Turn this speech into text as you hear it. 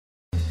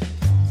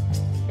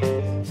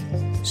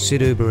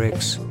Sid Uber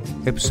X,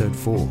 Episode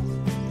 4,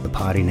 The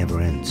Party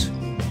Never Ends.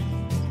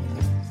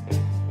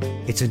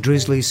 It's a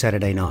drizzly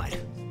Saturday night.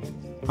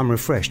 I'm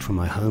refreshed from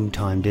my home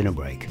time dinner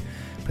break,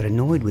 but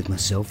annoyed with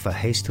myself for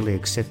hastily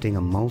accepting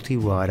a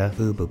multi-rider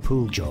Uber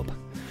pool job.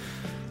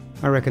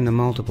 I reckon the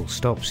multiple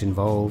stops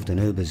involved in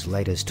Uber's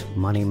latest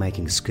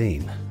money-making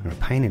scheme are a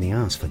pain in the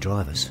ass for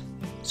drivers,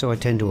 so I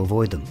tend to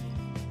avoid them.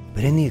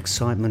 But in the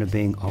excitement of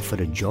being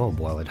offered a job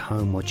while at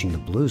home watching the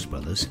Blues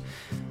Brothers,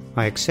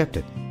 I accept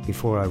it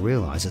before I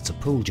realise it's a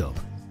pool job.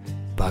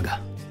 Bugger.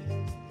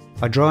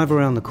 I drive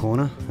around the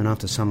corner and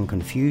after some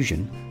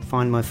confusion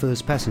find my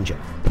first passenger,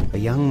 a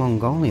young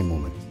Mongolian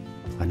woman.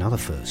 Another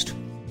first.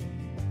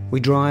 We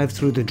drive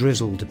through the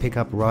drizzle to pick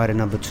up rider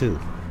number 2,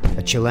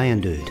 a Chilean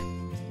dude.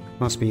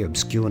 Must be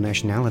obscure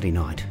nationality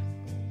night.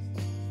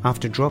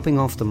 After dropping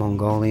off the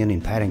Mongolian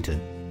in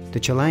Paddington, the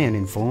Chilean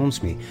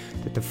informs me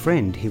that the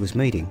friend he was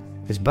meeting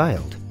has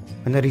bailed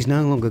and that he's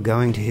no longer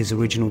going to his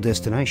original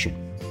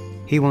destination.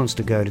 He wants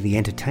to go to the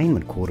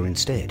entertainment quarter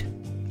instead.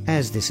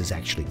 As this is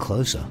actually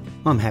closer,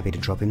 I'm happy to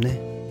drop him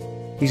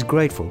there. He's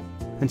grateful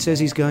and says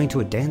he's going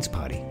to a dance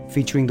party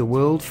featuring the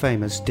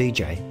world-famous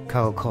DJ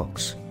Carl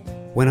Cox.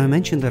 When I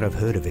mention that I've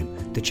heard of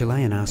him, the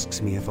Chilean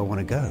asks me if I want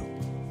to go.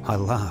 I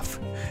laugh.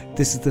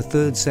 This is the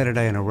third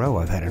Saturday in a row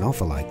I've had an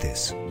offer like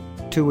this.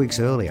 2 weeks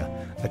earlier,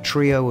 a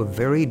trio of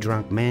very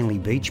drunk manly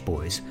beach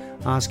boys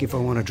ask if I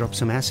want to drop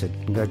some acid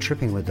and go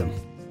tripping with them.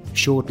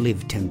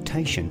 Short-lived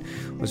temptation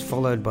was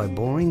followed by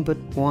boring but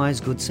wise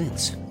good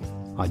sense.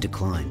 I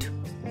declined.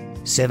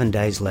 7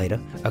 days later,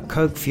 a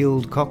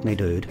coke-fueled Cockney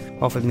dude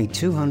offered me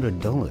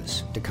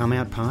 $200 to come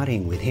out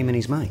partying with him and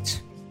his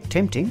mates.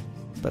 Tempting,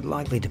 but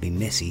likely to be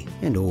messy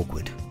and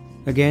awkward.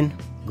 Again,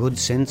 good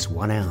sense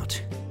won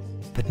out.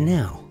 But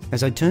now,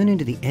 as I turn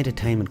into the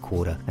entertainment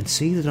quarter and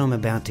see that I'm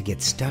about to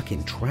get stuck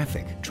in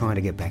traffic trying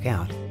to get back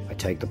out, I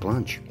take the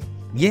plunge.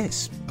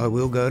 Yes, I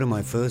will go to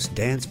my first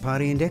dance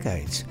party in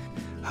decades.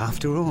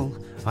 After all,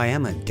 I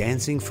am a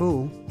dancing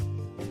fool.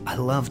 I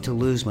love to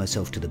lose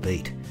myself to the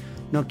beat,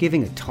 not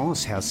giving a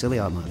toss how silly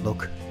I might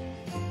look.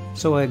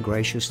 So I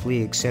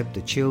graciously accept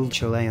the chilled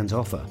Chilean's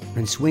offer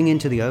and swing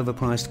into the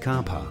overpriced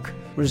car park,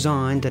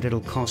 resigned that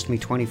it'll cost me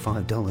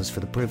 $25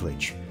 for the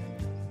privilege.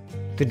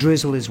 The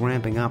drizzle is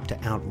ramping up to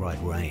outright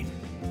rain.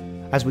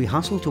 As we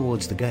hustle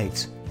towards the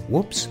gates,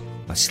 whoops,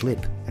 I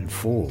slip and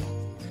fall.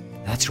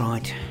 That's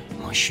right,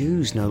 my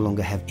shoes no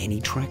longer have any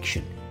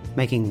traction,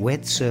 making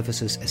wet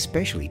surfaces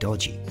especially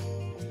dodgy.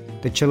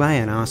 The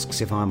Chilean asks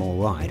if I'm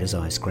alright as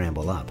I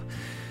scramble up.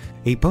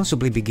 He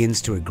possibly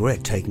begins to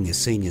regret taking a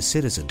senior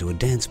citizen to a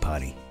dance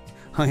party.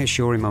 I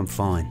assure him I'm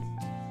fine.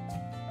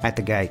 At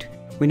the gate,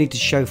 we need to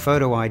show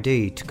photo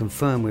ID to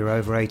confirm we're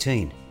over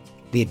 18.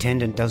 The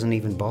attendant doesn't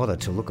even bother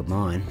to look at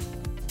mine.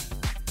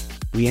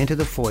 We enter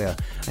the foyer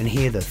and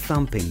hear the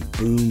thumping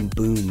boom,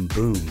 boom,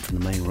 boom from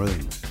the main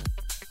room.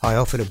 I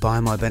offer to buy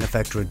my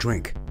benefactor a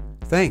drink.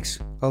 Thanks,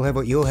 I'll have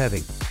what you're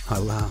having. I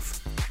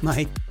laugh.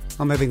 Mate,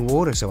 I'm having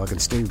water so I can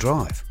still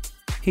drive.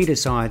 He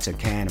decides a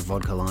can of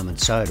vodka lime and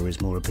soda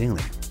is more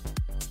appealing.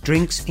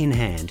 Drinks in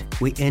hand,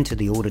 we enter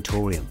the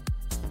auditorium.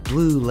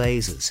 Blue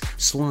lasers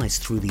slice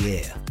through the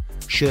air.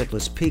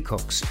 Shirtless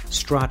peacocks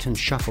strut and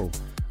shuffle.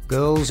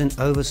 Girls in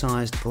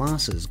oversized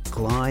glasses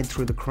glide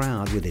through the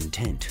crowd with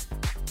intent.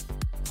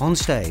 On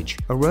stage,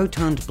 a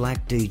rotund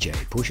black DJ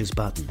pushes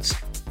buttons.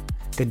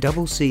 The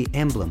double C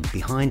emblem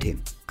behind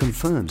him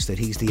confirms that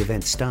he's the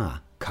event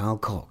star, Carl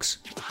Cox.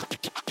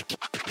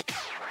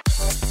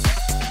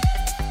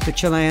 The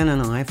Chilean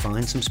and I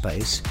find some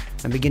space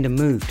and begin to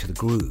move to the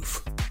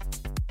groove.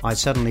 I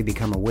suddenly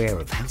become aware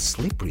of how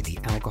slippery the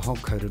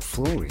alcohol-coated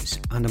floor is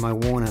under my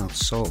worn-out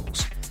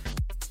soles.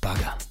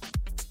 Bugger.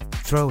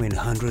 Throw in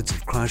hundreds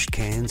of crushed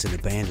cans and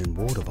abandoned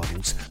water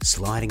bottles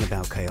sliding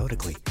about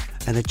chaotically,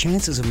 and the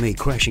chances of me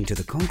crashing to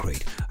the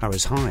concrete are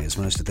as high as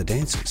most of the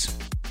dancers.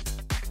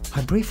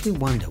 I briefly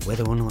wonder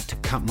whether or not to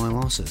cut my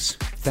losses,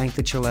 thank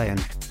the Chilean,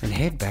 and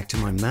head back to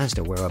my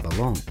Mazda where I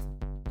belong.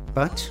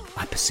 But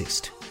I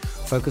persist,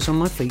 focus on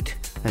my feet,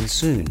 and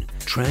soon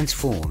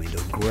transform into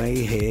a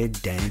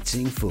grey-haired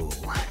dancing fool.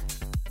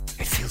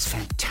 It feels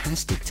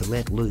fantastic to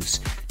let loose,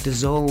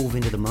 dissolve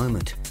into the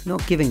moment,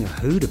 not giving a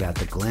hoot about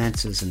the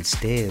glances and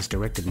stares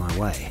directed my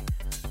way.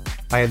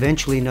 I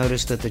eventually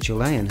notice that the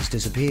Chilean has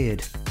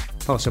disappeared,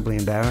 possibly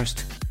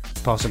embarrassed,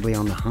 possibly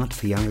on the hunt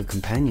for younger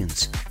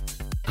companions.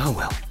 Oh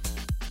well.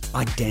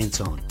 I dance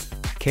on,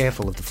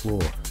 careful of the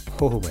floor,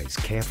 always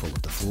careful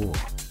of the floor.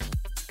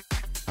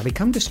 I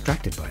become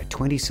distracted by a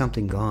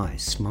 20-something guy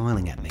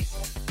smiling at me.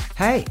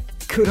 Hey,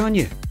 good on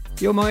you.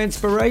 You're my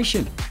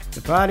inspiration. The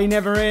party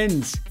never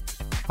ends.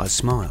 I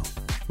smile,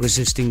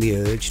 resisting the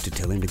urge to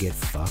tell him to get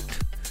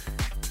fucked.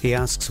 He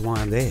asks why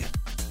I'm there.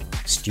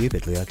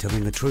 Stupidly, I tell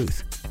him the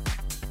truth.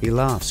 He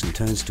laughs and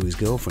turns to his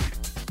girlfriend.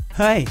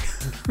 Hey,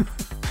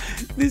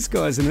 this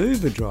guy's an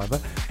Uber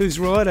driver whose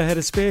rider had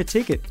a spare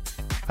ticket.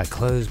 I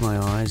close my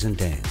eyes and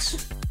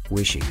dance,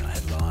 wishing I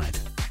had lied.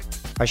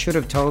 I should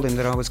have told him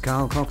that I was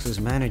Carl Cox's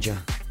manager.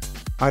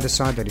 I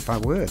decide that if I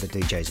were the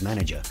DJ's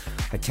manager,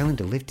 I'd tell him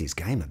to lift his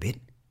game a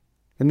bit.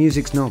 The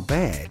music's not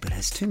bad, but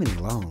has too many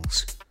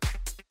lulls.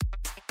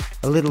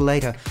 A little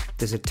later,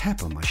 there's a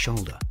tap on my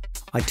shoulder.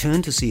 I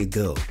turn to see a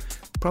girl,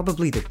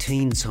 probably the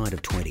teen side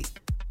of 20.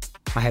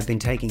 I have been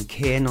taking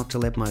care not to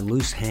let my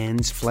loose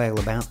hands flail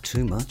about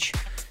too much,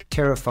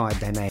 terrified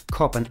they may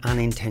cop an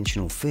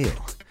unintentional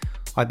feel.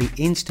 I'd be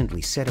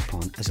instantly set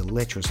upon as a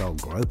lecherous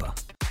old groper.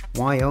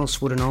 Why else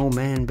would an old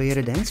man be at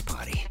a dance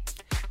party?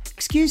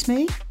 "Excuse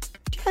me,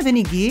 do you have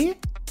any gear?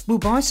 We'll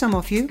buy some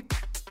off you."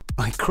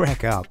 I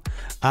crack up.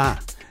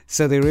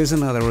 So there is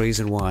another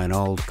reason why an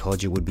old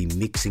codger would be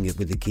mixing it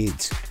with the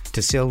kids,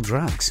 to sell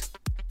drugs.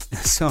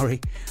 Sorry,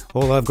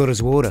 all I've got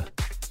is water.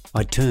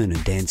 I turn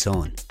and dance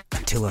on,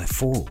 until I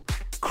fall.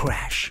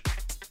 Crash.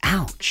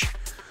 Ouch.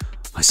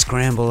 I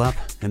scramble up,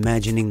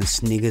 imagining the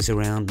sniggers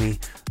around me,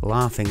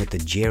 laughing at the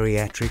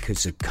geriatric who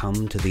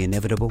succumbed to the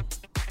inevitable.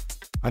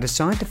 I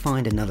decide to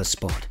find another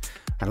spot,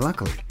 and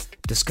luckily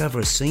discover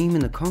a seam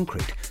in the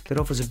concrete that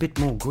offers a bit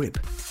more grip.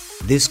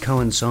 This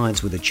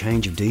coincides with a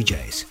change of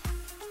DJs.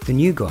 The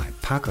new guy,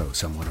 Paco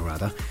someone or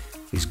other,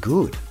 is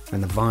good,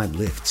 and the vibe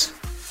lifts.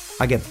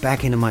 I get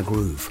back into my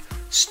groove,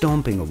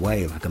 stomping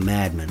away like a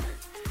madman,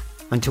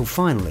 until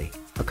finally,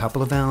 a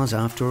couple of hours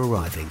after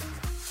arriving,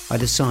 I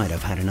decide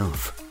I've had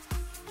enough.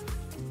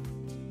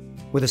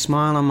 With a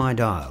smile on my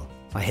dial,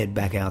 I head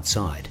back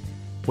outside,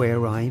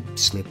 where I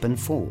slip and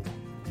fall.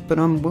 But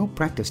I'm well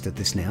practiced at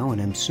this now and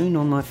am soon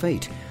on my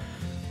feet.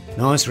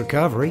 "Nice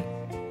recovery,"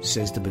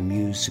 says the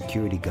bemused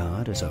security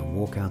guard as I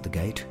walk out the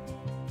gate.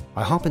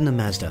 I hop in the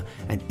Mazda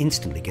and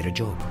instantly get a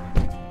job.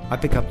 I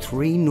pick up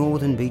 3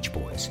 Northern Beach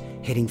boys,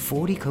 heading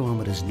 40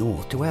 kilometres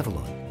north to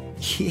Avalon.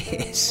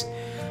 Yes!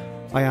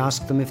 I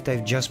ask them if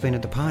they've just been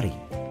at the party.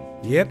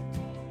 "Yep."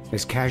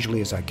 As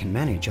casually as I can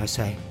manage, I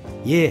say,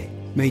 "Yeah,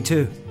 me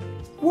too."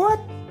 "What?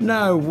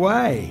 No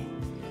way!"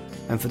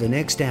 And for the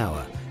next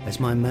hour, as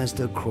my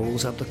Mazda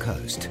crawls up the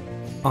coast,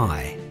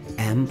 I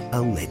am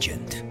a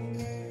legend.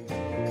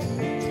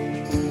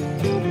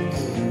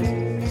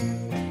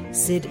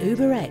 Sid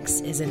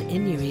UberX is an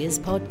In Your Ears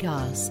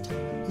podcast.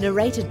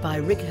 Narrated by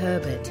Rick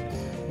Herbert.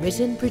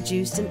 Written,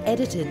 produced and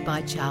edited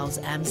by Charles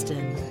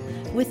Amston.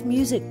 With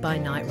music by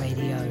Night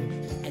Radio.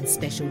 And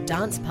special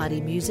dance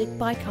party music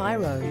by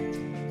Cairo.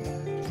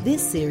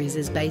 This series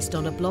is based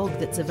on a blog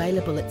that's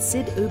available at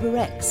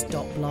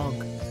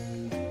siduberx.blog.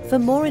 For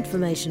more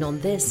information on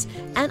this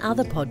and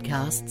other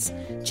podcasts,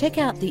 check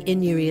out the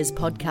In Your Ears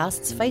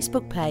Podcasts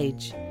Facebook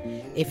page.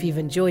 If you've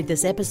enjoyed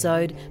this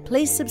episode,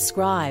 please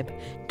subscribe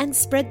and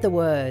spread the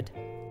word.